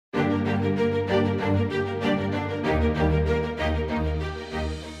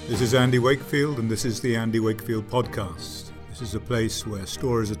This is Andy Wakefield, and this is the Andy Wakefield Podcast. This is a place where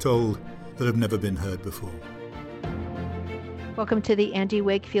stories are told that have never been heard before. Welcome to the Andy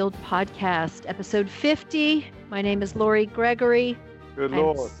Wakefield Podcast, episode 50. My name is Lori Gregory. Good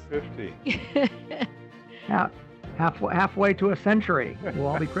Lord, 50. Halfway to a century. We'll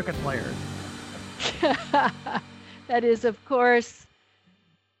all be cricket players. That is, of course,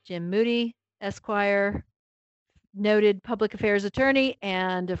 Jim Moody, Esquire, noted public affairs attorney,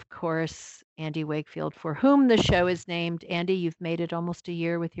 and, of course, Andy Wakefield, for whom the show is named. Andy, you've made it almost a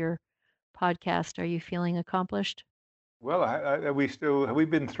year with your podcast. Are you feeling accomplished? Well, have we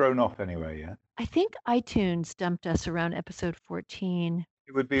been thrown off anyway yet? I think iTunes dumped us around episode 14.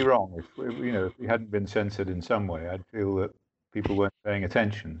 It would be wrong if we hadn't been censored in some way. I'd feel that people weren't paying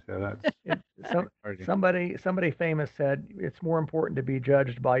attention. So that's somebody famous said it's more important to be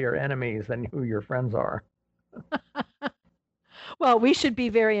judged by your enemies than who your friends are. Well, we should be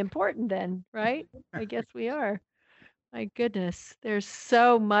very important then, right? I guess we are. My goodness, there's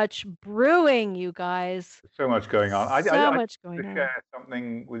so much brewing, you guys. So much going on. I share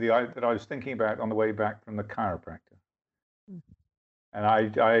something with you that I was thinking about on the way back from the chiropractor. Hmm. And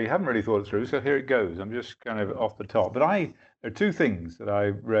I haven't really thought it through, so here it goes. I'm just kind of off the top. But there are two things that I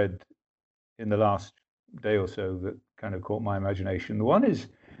read in the last day or so that kind of caught my imagination. The one is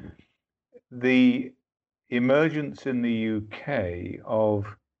the emergence in the UK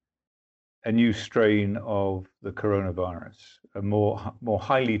of a new strain of the coronavirus, a more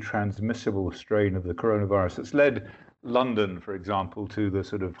highly transmissible strain of the coronavirus that's led London, for example, to the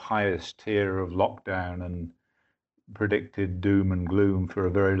sort of highest tier of lockdown and predicted doom and gloom for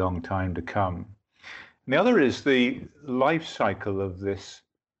a very long time to come. And the other is the life cycle of this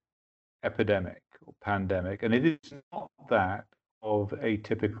epidemic or pandemic, and it is not that of a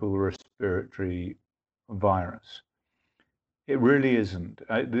typical respiratory virus. It really isn't.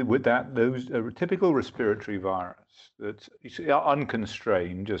 With that, a typical respiratory virus that's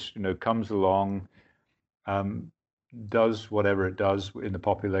unconstrained, just comes along, does whatever it does in the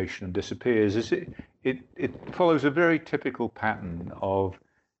population and disappears. It follows a very typical pattern of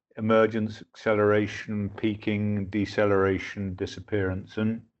emergence, acceleration, peaking, deceleration, disappearance,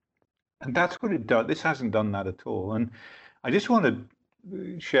 and that's what it does. This hasn't done that at all. And I just want to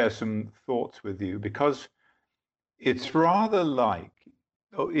share some thoughts with you because it's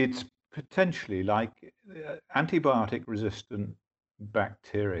potentially like antibiotic resistant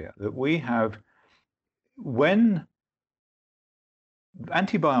bacteria that we have when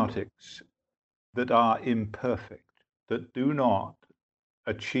antibiotics that are imperfect, that do not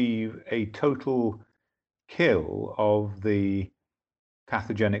achieve a total kill of the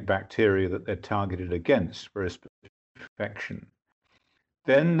pathogenic bacteria that they're targeted against for a specific infection,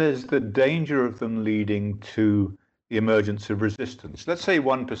 then there's the danger of them leading to the emergence of resistance. Let's say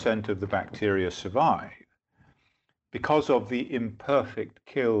 1% of the bacteria survive because of the imperfect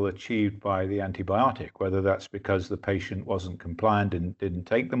kill achieved by the antibiotic, whether that's because the patient wasn't compliant and didn't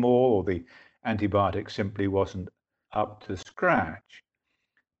take them all, or the antibiotic simply wasn't up to scratch.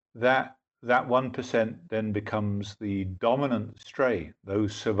 That 1% then becomes the dominant strain.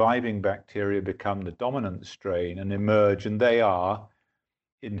 Those surviving bacteria become the dominant strain and emerge, and they are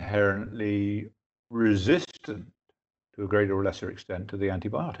inherently resistant to a greater or lesser extent to the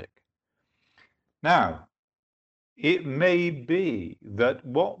antibiotic. Now, it may be that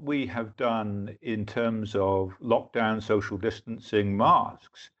what we have done in terms of lockdown, social distancing,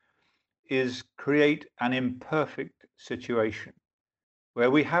 masks, is create an imperfect situation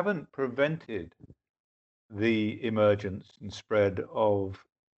where we haven't prevented the emergence and spread of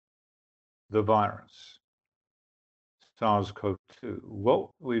the virus, SARS-CoV-2.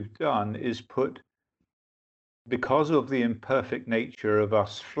 What we've done is because of the imperfect nature of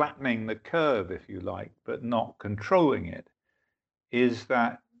us flattening the curve, if you like, but not controlling it, is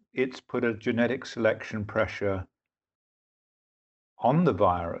that it's put a genetic selection pressure on the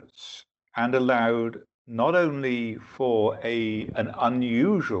virus and allowed not only for an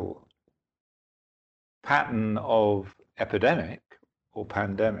unusual pattern of epidemic or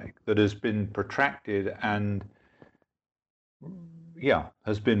pandemic that has been protracted and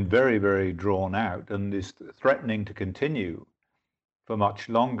has been very, very drawn out and is threatening to continue for much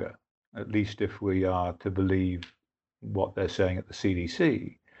longer, at least if we are to believe what they're saying at the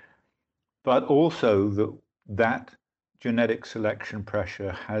CDC, but also that genetic selection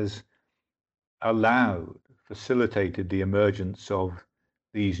pressure has facilitated the emergence of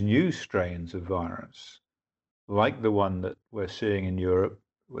these new strains of virus, like the one that we're seeing in Europe,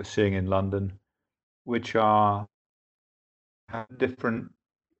 we're seeing in London, which have different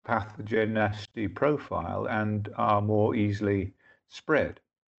pathogenicity profile and are more easily spread.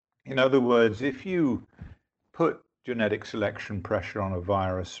 In other words, if you put genetic selection pressure on a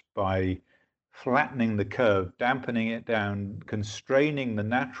virus by flattening the curve, dampening it down, constraining the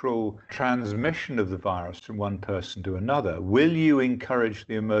natural transmission of the virus from one person to another, will you encourage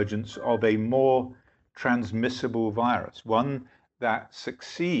the emergence of a more transmissible virus, one that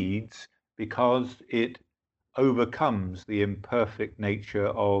succeeds because it overcomes the imperfect nature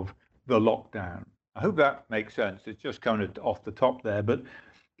of the lockdown? I hope that makes sense. It's just kind of off the top there, but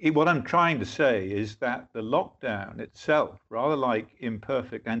what I'm trying to say is that the lockdown itself, rather like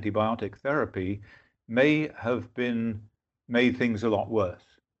imperfect antibiotic therapy, may have made things a lot worse.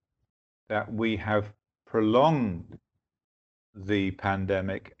 That we have prolonged the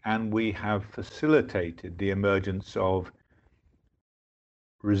pandemic and we have facilitated the emergence of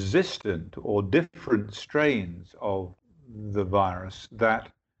resistant or different strains of the virus that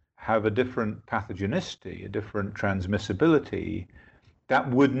have a different pathogenicity, a different transmissibility, that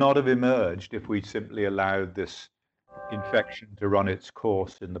would not have emerged if we simply allowed this infection to run its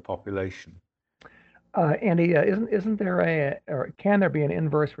course in the population. Andy, isn't there or can there be an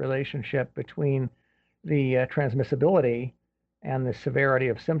inverse relationship between the transmissibility and the severity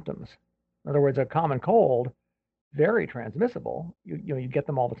of symptoms? In other words, a common cold, very transmissible. You get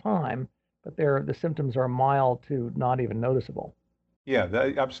them all the time, but the symptoms are mild to not even noticeable. Yeah,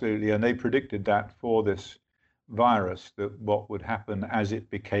 absolutely. And they predicted that for this virus, that what would happen as it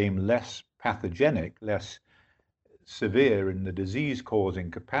became less pathogenic, less severe in the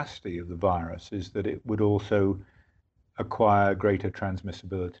disease-causing capacity of the virus, is that it would also acquire greater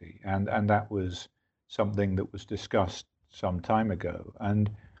transmissibility. And that was something that was discussed some time ago. And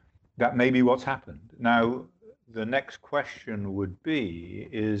that may be what's happened. Now, the next question would be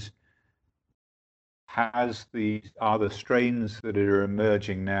is, are the strains that are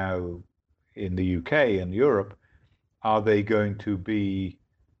emerging now in the UK and Europe, are they going to be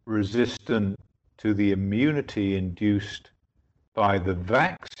resistant to the immunity induced by the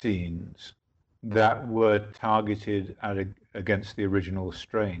vaccines that were targeted against the original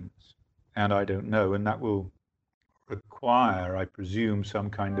strains? And I don't know, and that will require, I presume,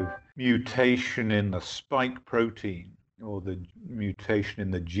 some kind of mutation in the spike protein or the mutation in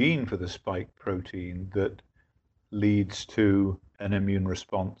the gene for the spike protein that leads to an immune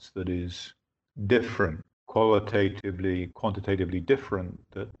response that is different, quantitatively different,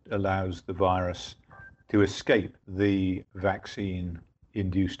 that allows the virus to escape the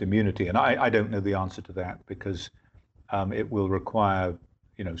vaccine-induced immunity. And I don't know the answer to that because it will require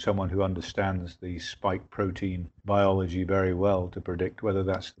someone who understands the spike protein biology very well to predict whether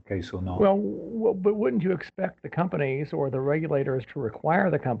that's the case or not. Well, but wouldn't you expect the companies or the regulators to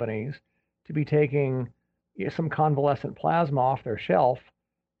require the companies to be taking some convalescent plasma off their shelf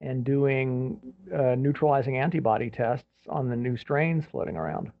and doing neutralizing antibody tests on the new strains floating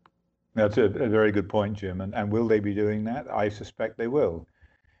around? That's a very good point, Jim. And will they be doing that? I suspect they will.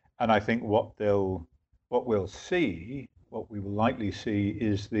 And I think what we will likely see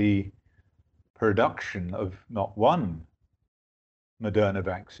is the production of not one Moderna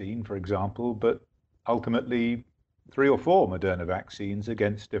vaccine, for example, but ultimately 3 or 4 Moderna vaccines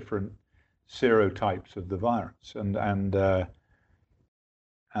against different serotypes of the virus, and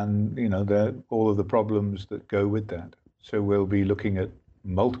all of the problems that go with that. So we'll be looking at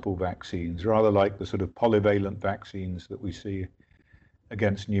multiple vaccines, rather like the sort of polyvalent vaccines that we see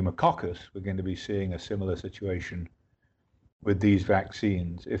against pneumococcus. We're going to be seeing a similar situation with these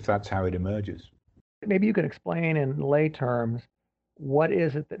vaccines, if that's how it emerges. Maybe you could explain in lay terms, what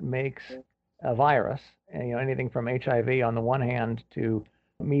is it that makes a virus, and anything from HIV on the one hand to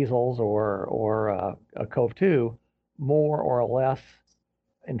measles or a CoV-2, more or less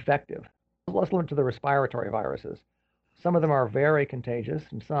infective? Let's limit to the respiratory viruses. Some of them are very contagious,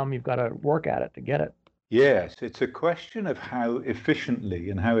 and some you've got to work at it to get it. Yes, it's a question of how efficiently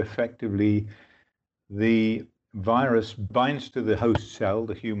and how effectively the virus binds to the host cell,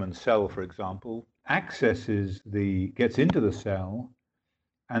 the human cell, for example, gets into the cell,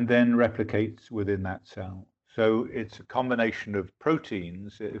 and then replicates within that cell. So it's a combination of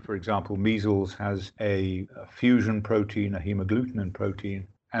proteins. For example, measles has a fusion protein, a hemagglutinin protein,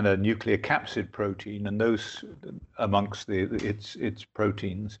 and a nucleocapsid protein, and those amongst its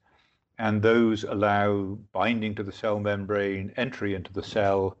proteins. And those allow binding to the cell membrane, entry into the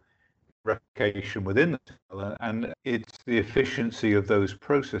cell, replication within the cell, and it's the efficiency of those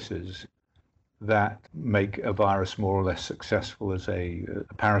processes that make a virus more or less successful as a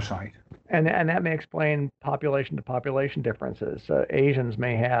parasite. And that may explain population to population differences. Asians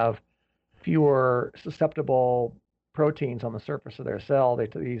may have fewer susceptible proteins on the surface of their cell.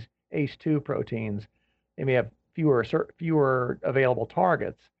 These ACE2 proteins, they may have fewer available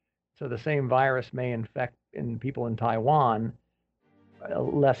targets, So the same virus may infect in people in Taiwan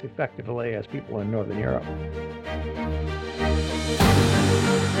less effectively as people in Northern Europe.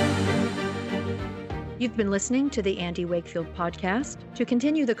 You've been listening to the Andy Wakefield podcast. To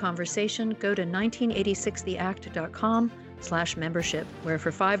continue the conversation, go to 1986theact.com/membership, where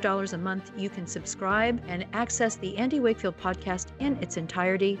for $5 a month, you can subscribe and access the Andy Wakefield podcast in its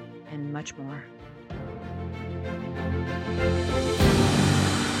entirety and much more.